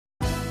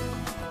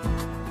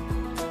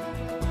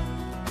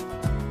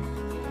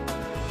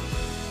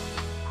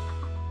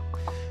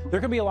There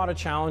can be a lot of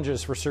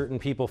challenges for certain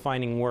people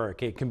finding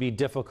work. It can be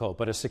difficult,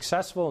 but a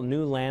successful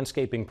new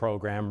landscaping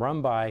program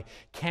run by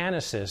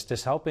CanAssist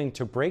is helping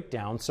to break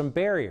down some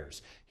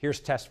barriers. Here's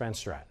Tess Van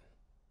Straten.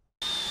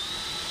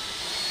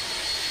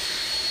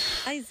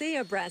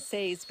 Isaiah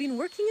Brasset's been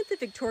working at the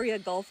Victoria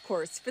Golf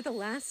Course for the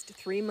last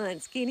 3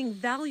 months, gaining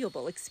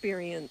valuable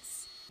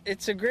experience.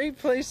 It's a great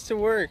place to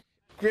work.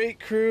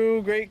 Great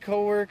crew, great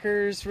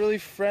co-workers, really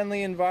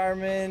friendly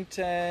environment,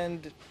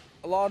 and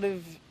a lot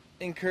of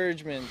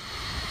encouragement.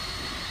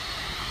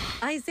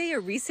 Isaiah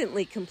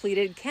recently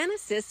completed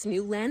CanAssist's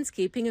new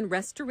landscaping and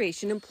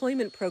restoration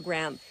employment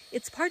program.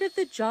 It's part of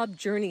the Job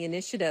Journey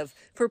initiative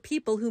for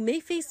people who may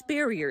face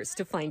barriers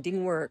to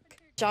finding work.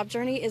 Job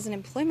Journey is an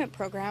employment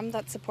program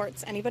that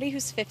supports anybody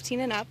who's 15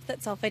 and up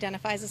that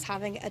self-identifies as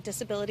having a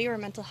disability or a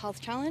mental health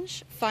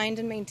challenge find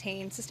and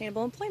maintain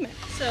sustainable employment.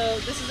 So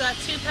this is at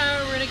 2 power.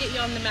 We're going to get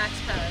you on the max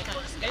power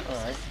counts, okay?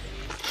 All right.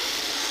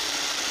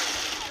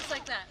 Just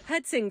like that.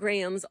 Hudson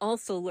Graham's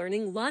also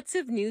learning lots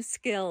of new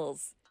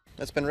skills.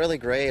 It's been really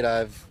great.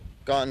 I've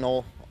gotten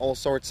all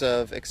sorts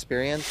of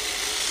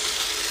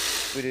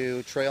experience. We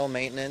do trail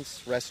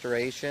maintenance,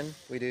 restoration,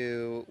 we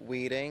do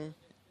weeding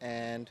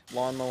and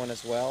lawn mowing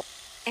as well.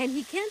 And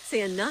he can't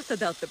say enough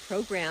about the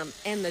program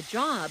and the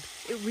job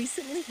it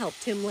recently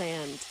helped him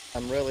land.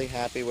 I'm really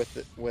happy with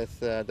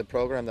the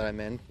program that I'm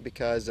in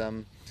because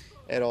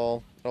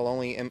it'll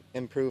only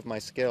improve my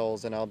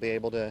skills, and I'll be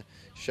able to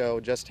show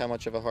just how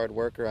much of a hard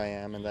worker I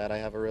am and that I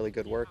have a really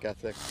good work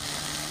ethic.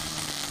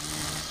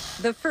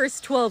 The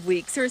first 12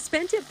 weeks are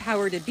spent at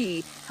Power to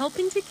Be,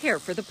 helping to care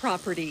for the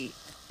property.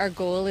 Our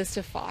goal is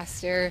to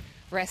foster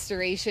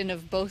restoration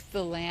of both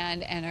the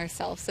land and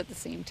ourselves at the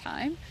same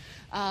time.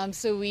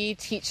 So we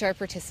teach our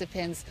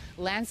participants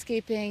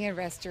landscaping and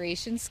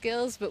restoration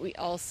skills, but we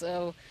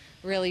also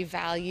really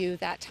value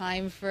that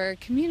time for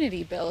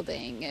community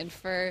building and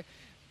for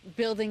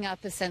building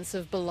up a sense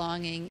of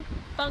belonging.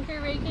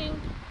 Bunker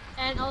raking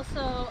and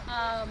also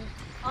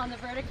on the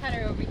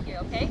verticutter over here,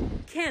 okay?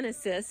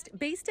 CanAssist,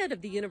 based out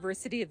of the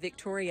University of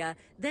Victoria,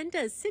 then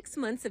does 6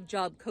 months of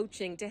job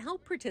coaching to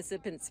help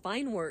participants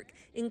find work,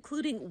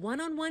 including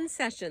one-on-one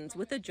sessions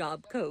with a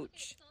job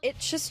coach. It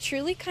just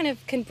truly kind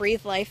of can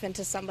breathe life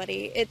into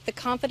somebody. The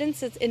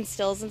confidence it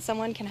instills in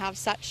someone can have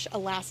such a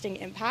lasting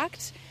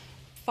impact.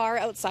 Far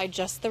outside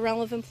just the realm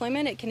of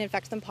employment, it can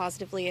affect them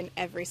positively in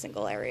every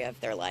single area of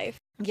their life.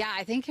 Yeah,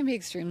 I think it can be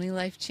extremely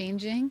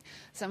life-changing.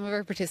 Some of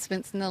our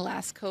participants in the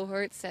last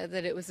cohort said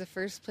that it was the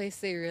first place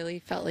they really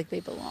felt like they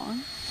belong.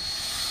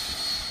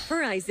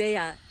 For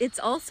Isaiah, it's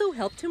also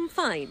helped him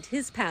find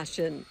his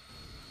passion.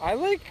 I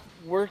like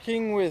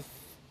working with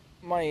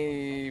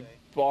my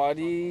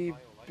body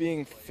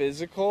being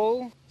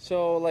physical.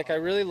 So I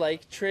really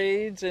like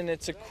trades, and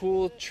it's a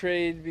cool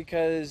trade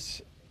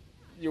because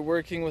you're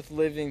working with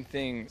living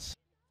things.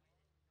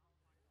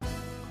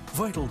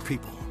 Vital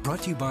People,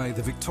 brought to you by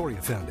the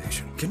Victoria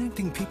Foundation,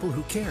 connecting people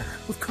who care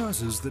with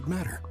causes that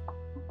matter.